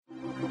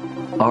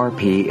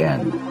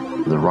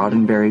RPN, the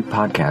Roddenberry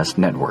Podcast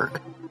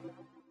Network.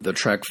 The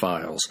Trek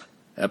Files,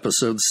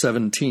 Episode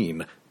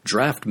 17,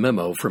 Draft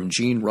Memo from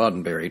Gene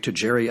Roddenberry to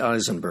Jerry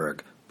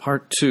Eisenberg,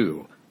 Part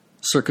 2,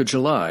 circa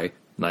July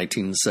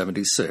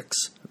 1976.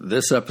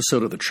 This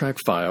episode of the Trek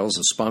Files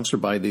is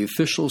sponsored by the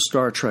official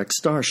Star Trek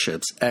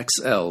Starships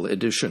XL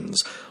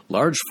editions,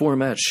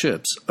 large-format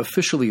ships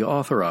officially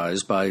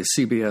authorized by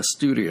CBS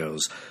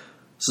Studios.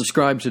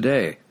 Subscribe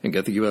today and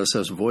get the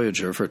USS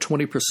Voyager for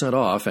 20%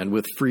 off and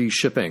with free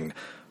shipping.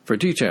 For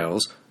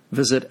details,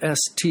 visit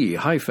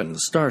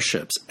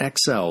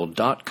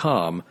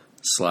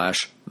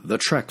st-starshipsxl.com/The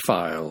Trek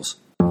Files.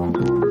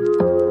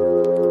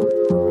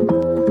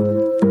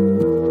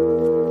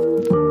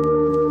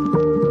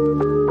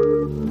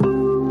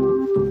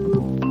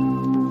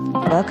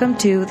 Welcome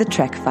to The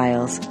Trek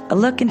Files, a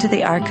look into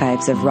the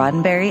archives of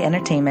Roddenberry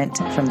Entertainment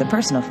from the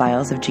personal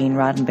files of Gene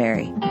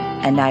Roddenberry.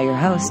 And now your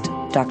host,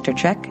 Dr.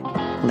 Trek,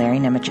 Larry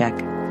Nemechek.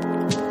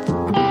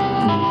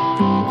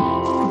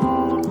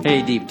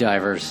 Hey, deep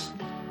divers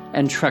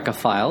and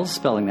Trekophiles,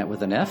 spelling that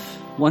with an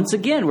F. Once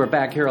again, we're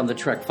back here on the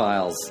Trek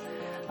Files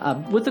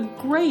with a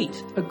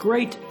great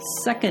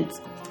second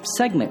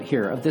segment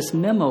here of this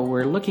memo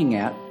we're looking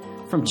at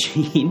from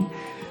Gene.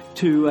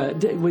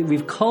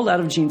 We've culled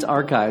out of Gene's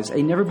archives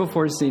a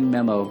never-before-seen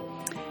memo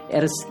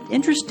at an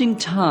interesting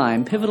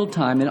time, pivotal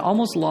time, in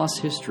almost lost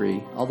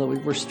history, although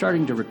we're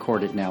starting to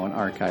record it now and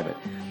archive it.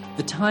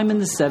 The time in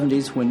the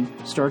 70s when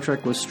Star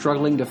Trek was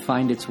struggling to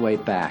find its way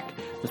back.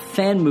 The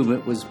fan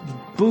movement was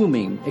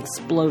booming,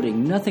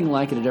 exploding. Nothing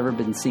like it had ever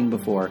been seen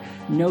before.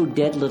 No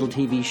dead little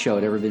TV show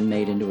had ever been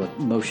made into a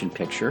motion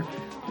picture.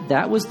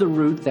 That was the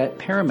route that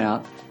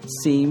Paramount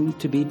seemed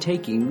to be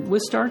taking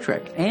with Star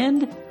Trek.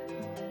 And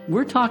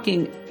we're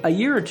talking a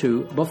year or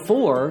two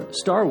before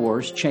Star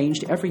Wars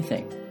changed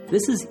everything.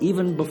 This is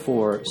even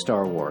before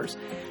Star Wars.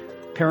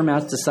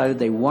 Paramount decided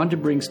they wanted to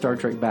bring Star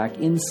Trek back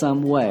in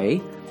some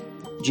way.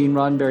 Gene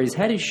Roddenberry's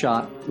had his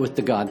shot with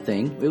the God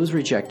thing. It was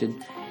rejected.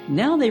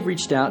 Now they've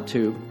reached out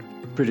to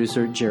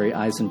producer Jerry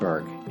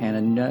Eisenberg and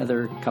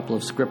another couple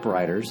of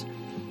scriptwriters.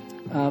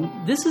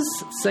 This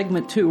is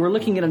segment 2. We're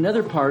looking at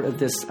another part of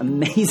this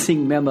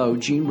amazing memo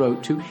Gene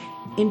wrote to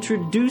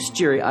introduce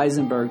Jerry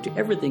Eisenberg to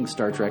everything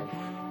Star Trek,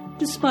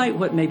 despite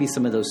what maybe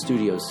some of those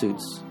studio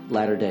suits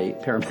latter-day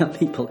Paramount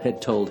people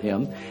had told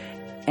him.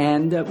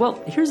 And,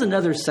 here's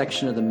another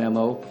section of the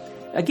memo.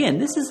 Again,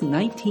 this is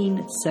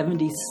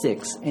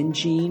 1976, and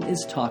Gene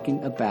is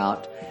talking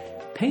about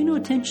pay no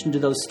attention to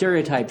those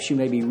stereotypes you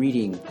may be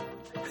reading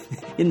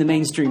in the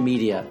mainstream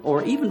media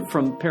or even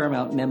from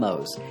Paramount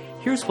memos.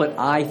 Here's what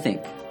I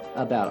think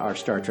about our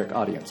Star Trek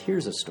audience.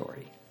 Here's a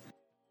story.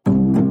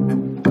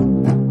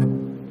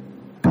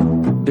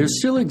 There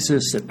still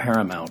exists at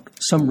Paramount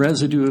some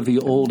residue of the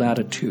old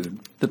attitude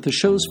that the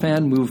show's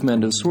fan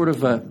movement is sort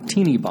of a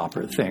teeny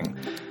bopper thing.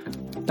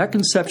 That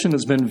conception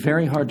has been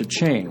very hard to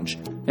change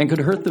and could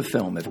hurt the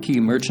film if key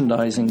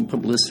merchandising,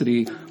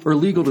 publicity, or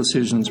legal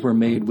decisions were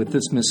made with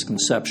this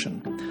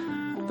misconception.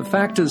 The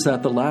fact is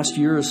that the last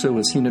year or so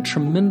has seen a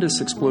tremendous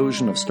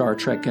explosion of Star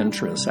Trek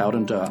interest out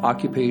into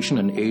occupation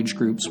and age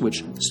groups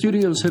which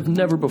studios have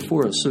never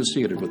before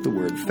associated with the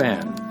word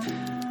fan.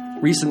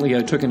 Recently,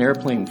 I took an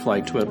airplane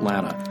flight to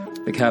Atlanta,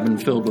 a cabin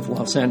filled with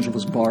Los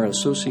Angeles Bar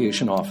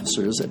Association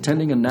officers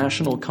attending a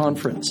national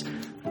conference.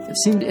 It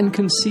seemed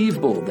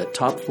inconceivable that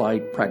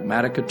top-flight,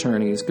 pragmatic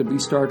attorneys could be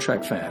Star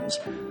Trek fans.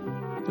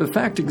 The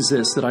fact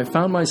exists that I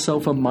found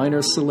myself a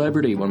minor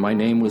celebrity when my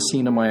name was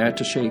seen on my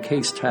attaché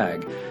case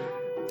tag.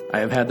 I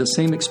have had the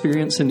same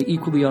experience in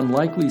equally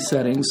unlikely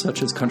settings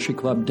such as country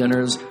club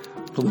dinners,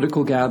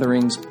 political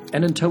gatherings,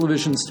 and in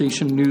television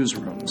station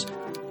newsrooms.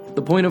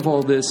 The point of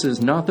all this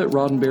is not that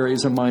Roddenberry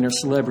is a minor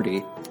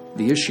celebrity.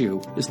 The issue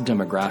is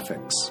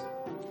demographics.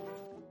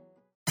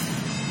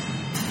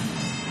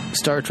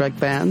 Star Trek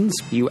fans,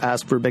 you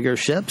asked for bigger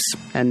ships,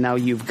 and now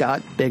you've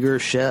got bigger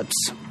ships.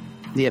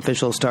 The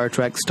official Star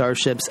Trek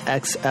Starships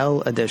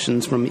XL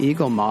editions from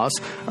Eagle Moss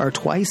are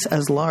twice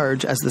as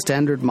large as the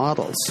standard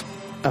models.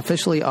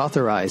 Officially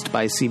authorized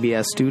by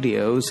CBS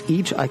Studios,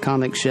 each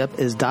iconic ship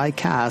is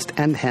die-cast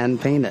and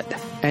hand-painted,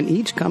 and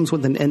each comes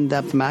with an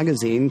in-depth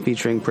magazine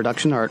featuring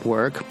production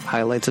artwork,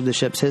 highlights of the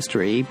ship's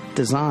history,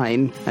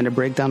 design, and a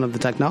breakdown of the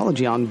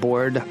technology on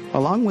board,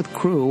 along with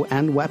crew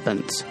and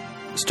weapons.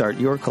 Start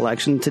your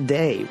collection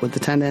today with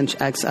the 10-inch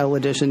XL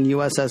Edition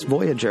USS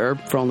Voyager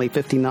for only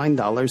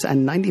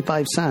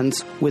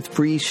 $59.95 with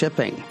free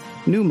shipping.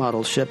 New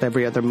models ship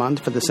every other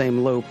month for the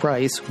same low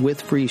price with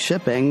free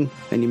shipping,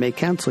 and you may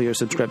cancel your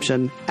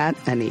subscription at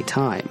any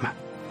time.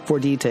 For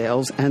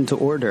details and to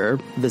order,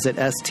 visit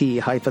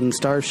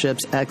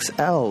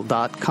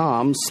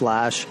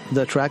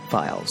st-starshipsxl.com/The Trek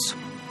Files.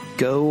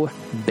 Go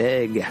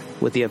big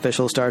with the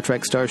official Star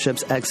Trek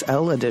Starships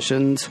XL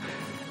editions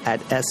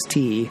at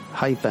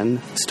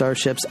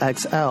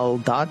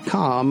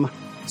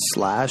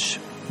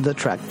st-starshipsxl.com/The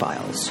Trek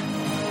Files.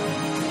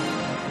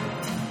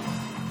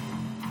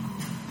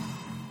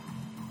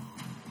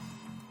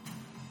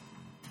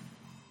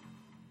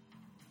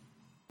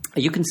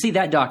 You can see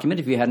that document,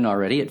 if you hadn't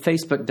already, at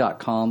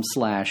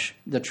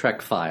facebook.com/The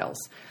Trek Files.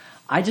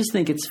 I just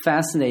think it's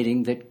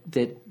fascinating that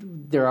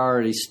there are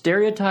already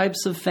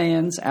stereotypes of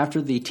fans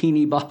after the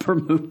teeny bopper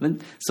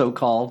movement,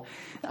 so-called,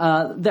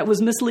 that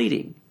was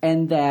misleading,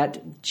 and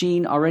that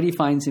Gene already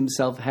finds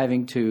himself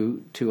having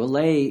to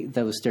allay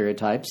those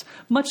stereotypes,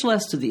 much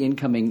less to the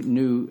incoming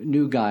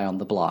new guy on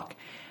the block.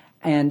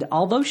 And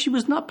although she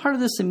was not part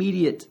of this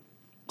immediate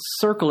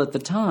circle at the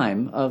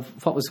time of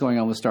what was going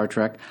on with Star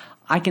Trek,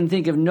 I can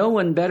think of no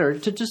one better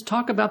to just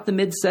talk about the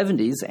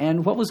mid-'70s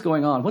and what was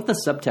going on, what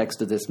the subtext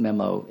of this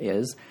memo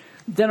is,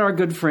 than our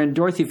good friend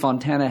Dorothy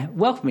Fontana,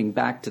 welcoming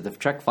back to the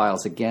Trek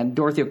Files again.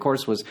 Dorothy, of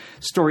course, was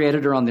story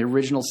editor on the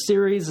original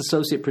series,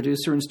 associate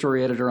producer and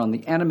story editor on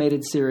the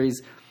animated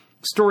series,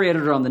 story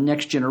editor on The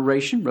Next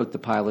Generation, wrote the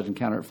pilot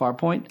Encounter at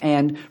Farpoint,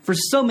 and for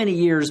so many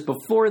years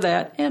before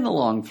that and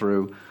along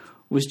through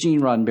was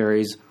Gene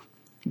Roddenberry's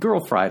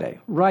Girl Friday,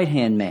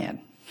 right-hand man.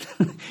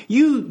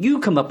 You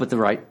come up with the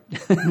right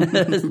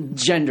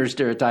gender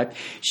stereotype.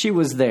 She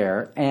was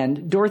there.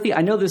 And Dorothy,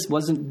 I know this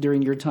wasn't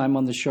during your time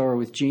on the show or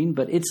with Gene,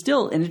 but it's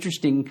still an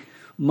interesting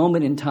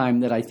moment in time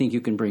that I think you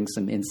can bring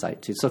some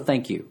insight to. So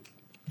thank you.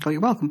 Oh,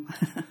 you're welcome.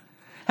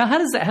 How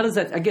does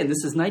that, again,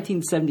 this is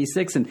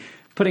 1976, and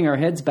putting our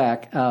heads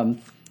back,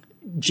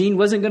 Gene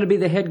wasn't going to be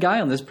the head guy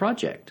on this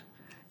project.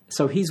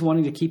 So he's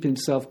wanting to keep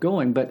himself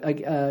going.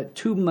 But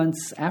 2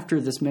 months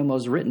after this memo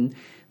is written,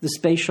 the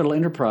Space Shuttle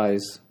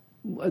Enterprise,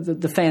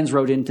 the fans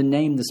wrote in to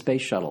name the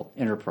Space Shuttle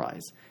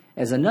Enterprise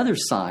as another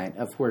sign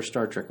of where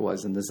Star Trek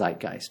was in the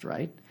zeitgeist,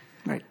 right?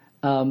 Right.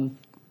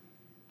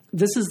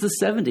 This is the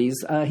 70s.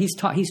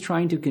 He's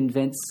trying to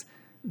convince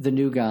the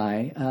new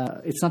guy.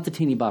 It's not the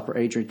teeny bopper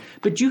Adrian.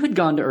 But you had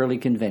gone to early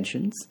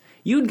conventions.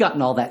 You'd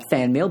gotten all that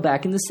fan mail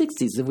back in the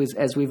 60s,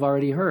 as we've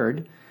already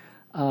heard.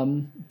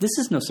 This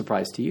is no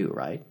surprise to you,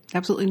 right?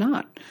 Absolutely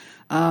not.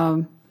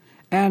 And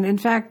in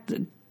fact,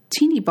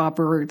 teeny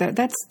bopper,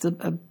 that's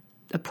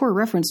a poor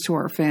reference to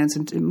our fans,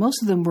 and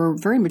most of them were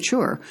very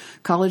mature,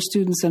 college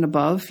students and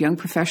above, young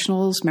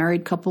professionals,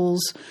 married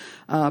couples,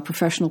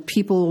 professional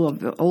people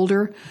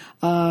older.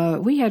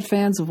 We had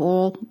fans of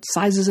all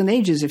sizes and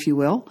ages, if you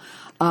will,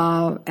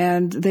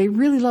 and they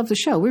really loved the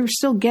show. We were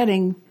still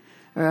getting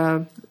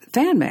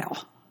fan mail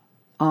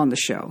on the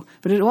show,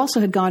 but it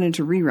also had gone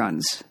into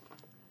reruns.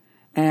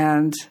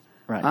 And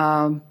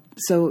right.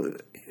 So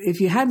if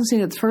you hadn't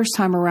seen it the first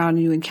time around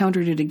and you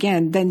encountered it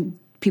again, then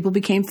people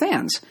became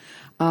fans.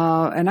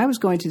 And I was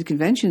going to the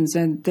conventions,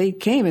 and they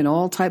came in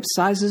all types,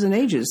 sizes, and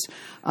ages.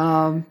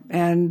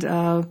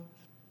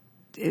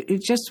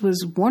 It just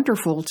was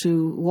wonderful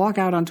to walk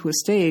out onto a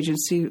stage and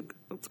see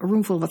a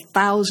room full of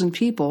 1,000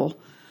 people,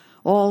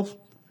 all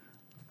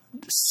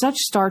such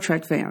Star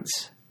Trek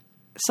fans,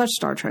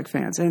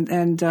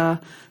 and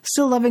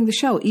still loving the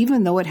show,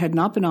 even though it had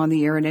not been on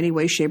the air in any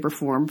way, shape, or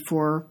form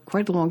for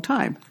quite a long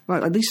time.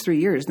 Well, at least 3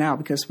 years now,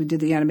 because we did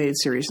the animated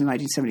series in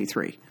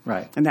 1973.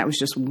 Right. And that was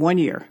just 1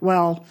 year.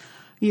 Well,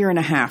 year and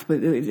a half,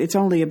 but it's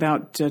only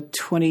about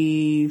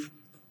 24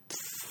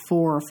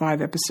 or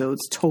 5 episodes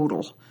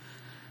total,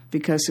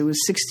 because it was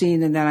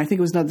 16, and then I think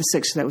it was another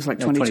 6, so that was like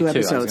 22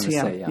 episodes.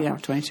 Yeah,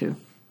 22.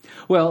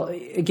 Well,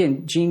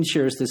 again, Gene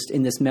shares this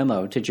in this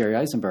memo to Jerry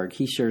Eisenberg.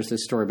 He shares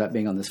this story about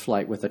being on this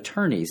flight with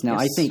attorneys. Now,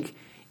 yes. I think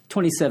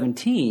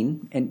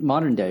 2017 and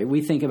modern day,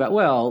 we think about,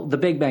 well, the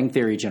Big Bang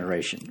Theory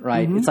generation,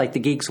 right? Mm-hmm. It's like the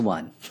geeks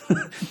won.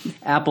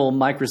 Apple,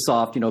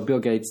 Microsoft, Bill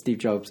Gates, Steve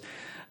Jobs.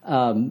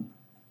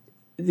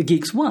 The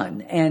geeks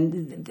won,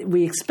 and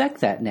we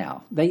expect that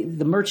now.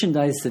 The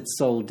merchandise that's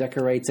sold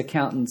decorates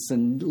accountants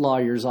and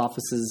lawyers'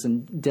 offices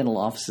and dental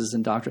offices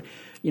and doctors.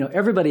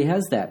 Everybody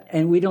has that,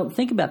 and we don't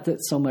think about that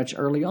so much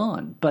early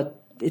on.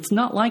 But it's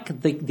not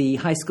like the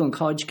high school and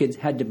college kids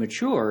had to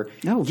mature.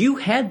 No. You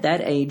had that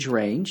age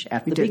range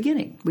at the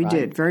beginning. We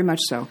did, very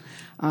much so.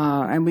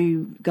 And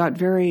we got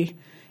very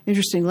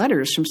interesting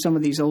letters from some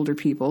of these older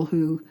people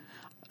who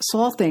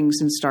saw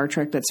things in Star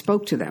Trek that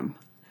spoke to them.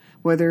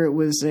 Whether it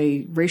was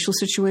a racial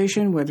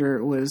situation, whether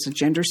it was a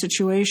gender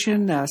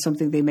situation,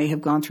 something they may have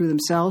gone through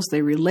themselves,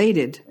 they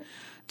related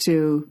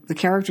to the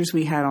characters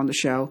we had on the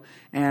show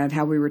and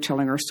how we were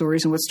telling our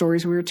stories and what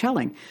stories we were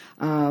telling.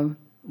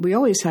 We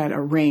always had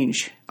a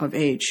range of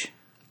age,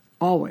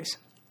 always.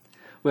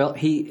 Well,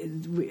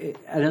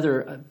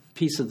 another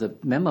piece of the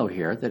memo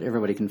here that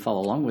everybody can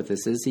follow along with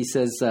this is he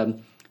says,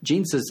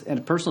 Gene says in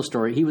a personal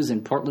story, he was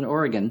in Portland,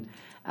 Oregon,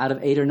 out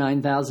of 8,000 or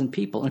 9,000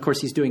 people. And, of course,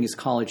 he's doing his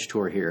college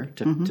tour here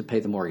to pay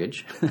the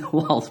mortgage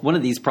while one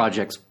of these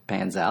projects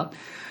pans out.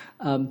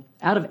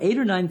 Out of 8,000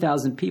 or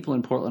 9,000 people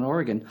in Portland,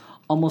 Oregon,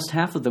 almost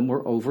half of them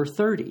were over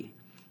 30.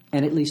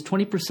 And at least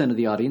 20% of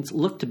the audience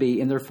looked to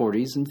be in their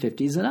 40s and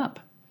 50s and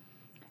up.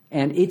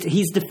 And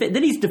he's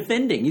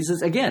defending. He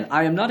says, again,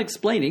 I am not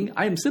explaining.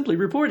 I am simply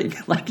reporting.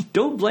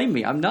 Don't blame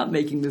me. I'm not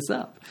making this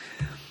up.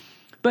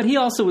 But he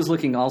also was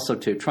looking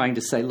to trying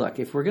to say, look,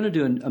 if we're going to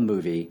do a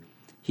movie,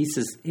 he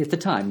says, at the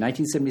time,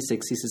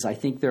 1976, he says, I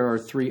think there are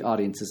 3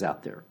 audiences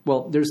out there.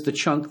 Well, there's the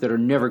chunk that are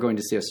never going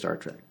to see a Star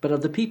Trek. But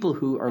of the people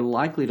who are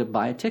likely to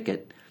buy a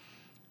ticket,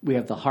 We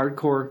have the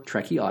hardcore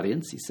Trekkie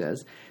audience, he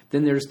says.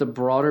 Then there's the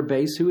broader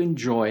base who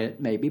enjoy it,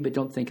 maybe, but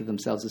don't think of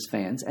themselves as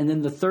fans. And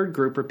then the third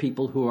group are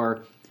people who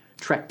are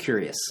Trek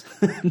curious,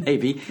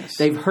 maybe. Yes.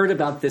 They've heard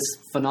about this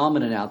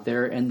phenomenon out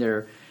there, and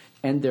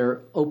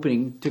they're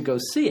opening to go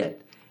see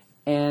it.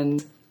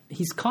 And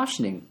he's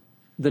cautioning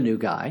the new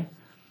guy.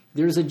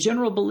 There's a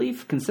general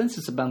belief,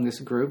 consensus among this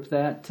group,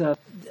 that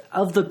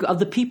of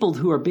the people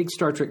who are big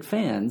Star Trek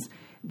fans,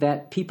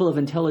 that people of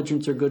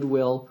intelligence or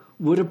goodwill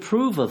would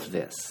approve of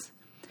this.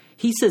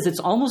 He says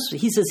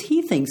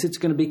he thinks it's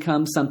going to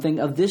become something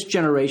of this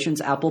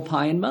generation's apple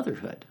pie and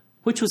motherhood,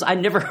 which was, I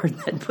never heard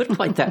that put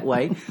quite that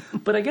way.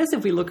 But I guess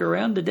if we look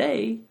around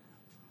today,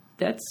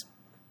 that's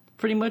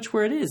pretty much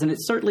where it is. And it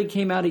certainly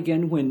came out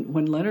again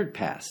when Leonard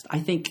passed. I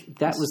think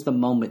that was the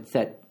moment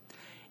that,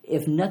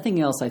 if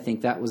nothing else, I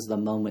think that was the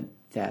moment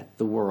that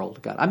the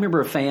world got. I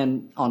remember a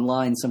fan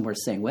online somewhere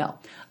saying, well,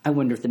 I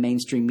wonder if the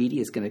mainstream media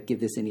is going to give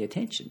this any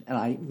attention. And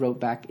I wrote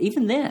back,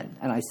 even then,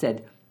 and I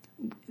said,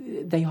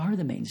 they are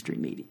the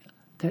mainstream media.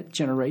 That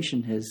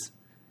generation has,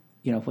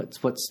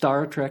 what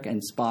Star Trek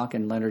and Spock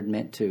and Leonard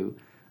meant to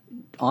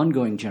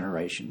ongoing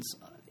generations.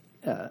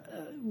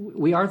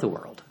 We are the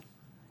world.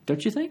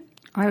 Don't you think?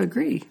 I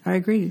agree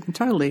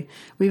totally.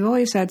 We've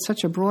always had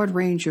such a broad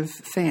range of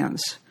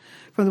fans,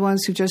 from the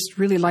ones who just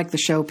really like the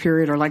show,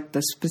 period, or like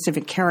the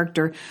specific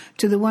character,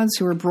 to the ones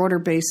who are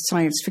broader-based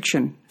science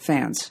fiction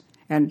fans.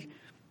 And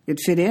it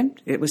fit in.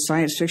 It was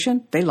science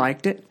fiction. They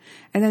liked it.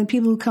 And then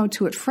people who come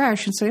to it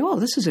fresh and say, oh,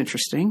 this is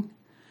interesting.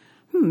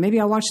 Maybe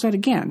I'll watch that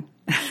again.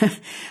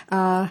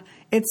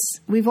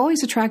 We've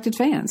always attracted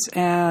fans.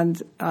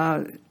 And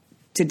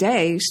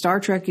today, Star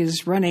Trek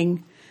is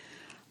running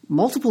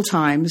multiple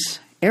times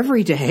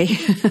every day,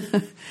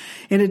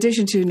 in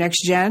addition to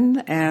Next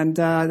Gen. And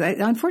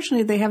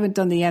unfortunately, they haven't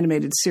done the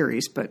animated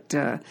series. But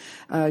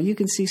you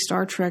can see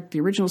Star Trek, the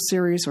original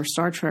series, or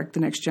Star Trek, The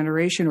Next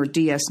Generation, or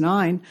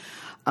DS9,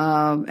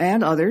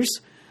 and others,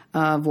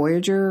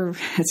 Voyager,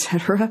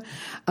 etc.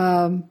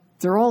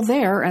 They're all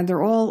there, and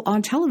they're all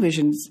on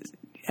television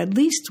at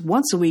least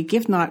once a week,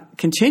 if not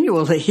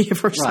continually,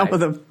 for some of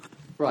them.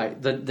 Right.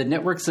 The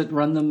networks that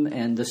run them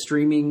and the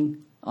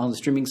streaming on the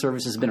streaming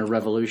service has been a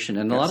revolution.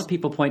 And a lot of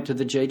people point to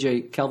the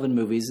J.J. Kelvin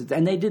movies,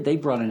 and they did. They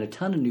brought in a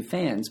ton of new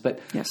fans. But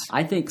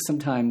I think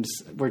sometimes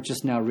we're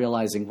just now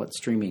realizing what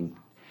streaming,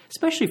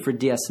 especially for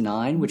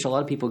DS9, which a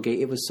lot of people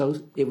gave, it was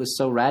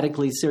so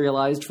radically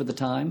serialized for the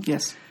time.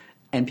 Yes.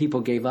 And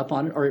people gave up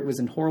on it, or it was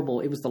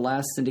the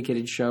last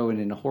syndicated show and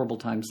in a horrible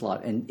time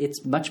slot. And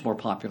it's much more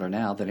popular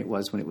now than it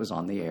was when it was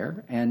on the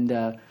air. And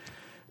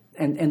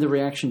the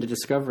reaction to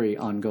Discovery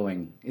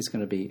ongoing is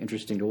going to be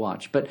interesting to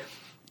watch. But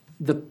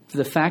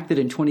the fact that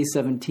in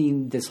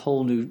 2017, this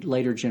whole new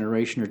later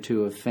generation or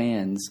two of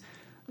fans,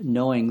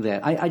 knowing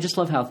that, I just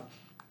love how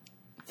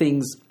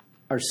things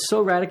are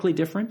so radically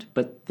different,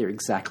 but they're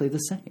exactly the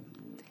same.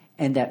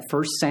 And that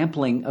first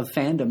sampling of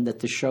fandom that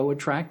the show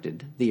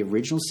attracted, the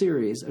original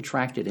series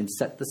attracted and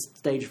set the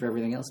stage for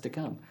everything else to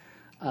come,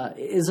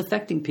 is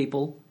affecting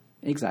people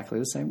exactly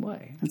the same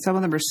way. And some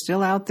of them are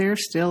still out there,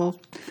 still,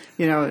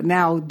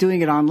 now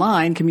doing it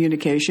online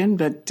communication,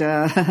 but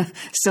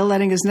still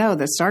letting us know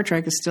that Star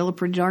Trek is still a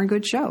pretty darn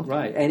good show.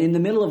 Right. And in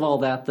the middle of all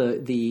that,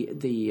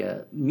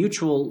 the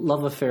mutual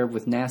love affair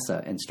with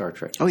NASA and Star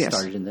Trek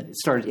started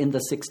in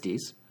the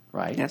 60s,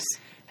 right? Yes.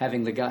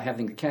 Having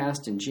the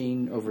cast and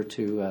Gene over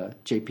to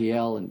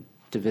JPL and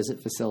to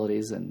visit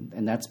facilities,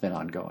 and that's been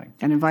ongoing.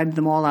 And invited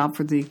them all out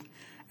for the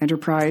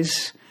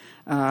Enterprise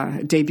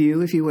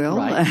debut, if you will.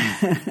 Right.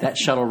 That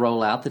shuttle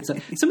rollout.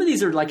 Some of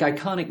these are like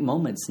iconic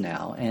moments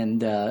now,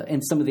 and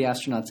some of the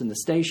astronauts in the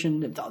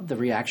station, the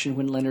reaction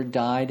when Leonard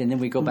died, and then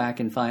we go back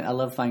and I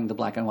love finding the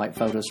black and white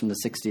photos from the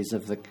 60s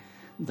of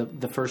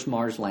the first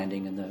Mars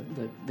landing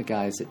and the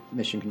guys at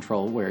Mission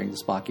Control wearing the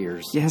Spock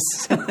ears. Yes.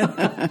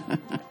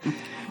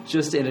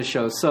 Just in a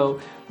show.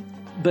 So,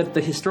 but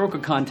the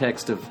historical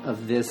context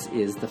of this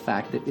is the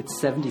fact that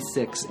it's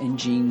 76 and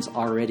Gene's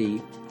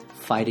already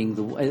fighting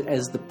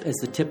as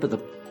the tip of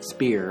the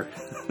spear,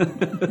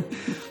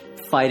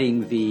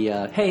 fighting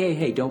the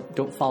hey,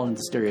 don't fall into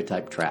the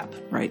stereotype trap.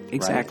 Right,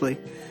 exactly.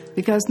 Right?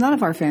 Because none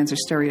of our fans are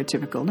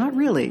stereotypical. Not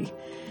really.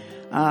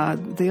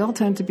 They all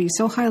tend to be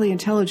so highly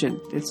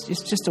intelligent. It's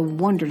just a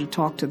wonder to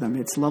talk to them.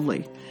 It's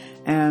lovely.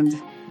 And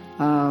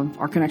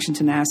our connection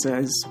to NASA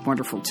is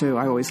wonderful, too.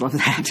 I always love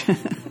that.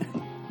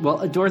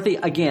 Well, Dorothy,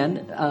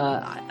 again,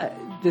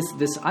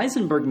 this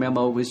Eisenberg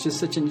memo was just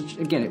such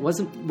again, it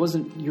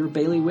wasn't your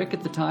bailiwick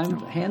at the time,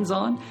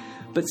 hands-on,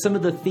 but some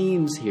of the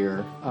themes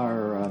here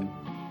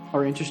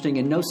are interesting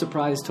and no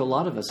surprise to a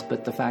lot of us,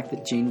 but the fact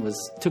that Gene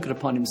took it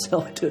upon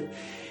himself to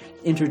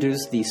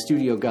introduce the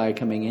studio guy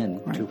coming in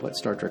to what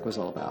Star Trek was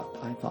all about,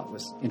 I thought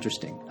was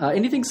interesting.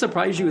 Anything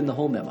surprise you in the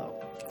whole memo?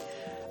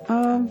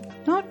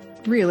 Not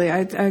really.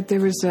 There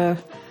was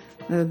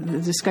the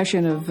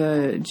discussion of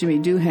Jimmy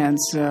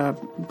Doohan's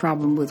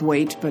problem with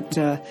weight, but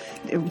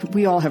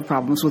we all have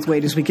problems with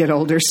weight as we get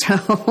older. So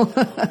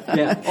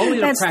yeah,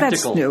 only in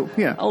that's new.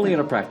 Yeah, only in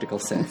a practical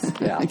sense.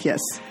 Yeah. Yes.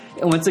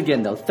 And once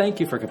again, though, thank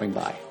you for coming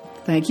by.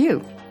 Thank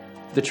you.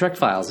 The Trek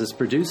Files is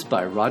produced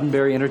by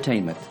Roddenberry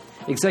Entertainment.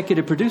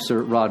 Executive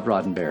producer Rod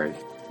Roddenberry.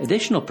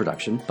 Additional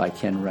production by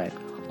Ken Ray.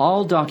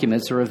 All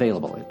documents are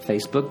available at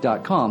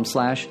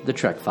facebook.com/The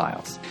Trek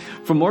Files.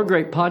 For more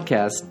great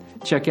podcasts,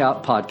 check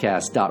out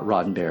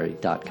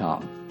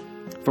podcast.roddenberry.com.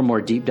 For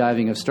more deep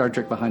diving of Star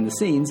Trek behind the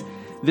scenes,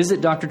 visit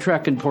Dr.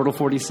 Trek and Portal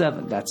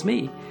 47, that's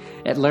me,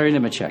 at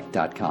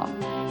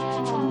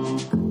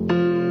LarryNemeczek.com.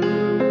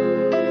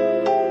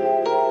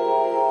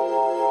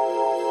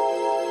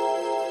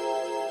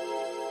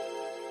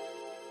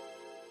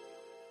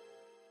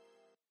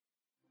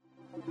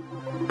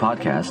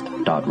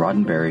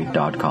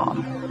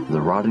 Podcast.roddenberry.com, the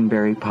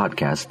Roddenberry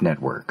Podcast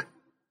Network.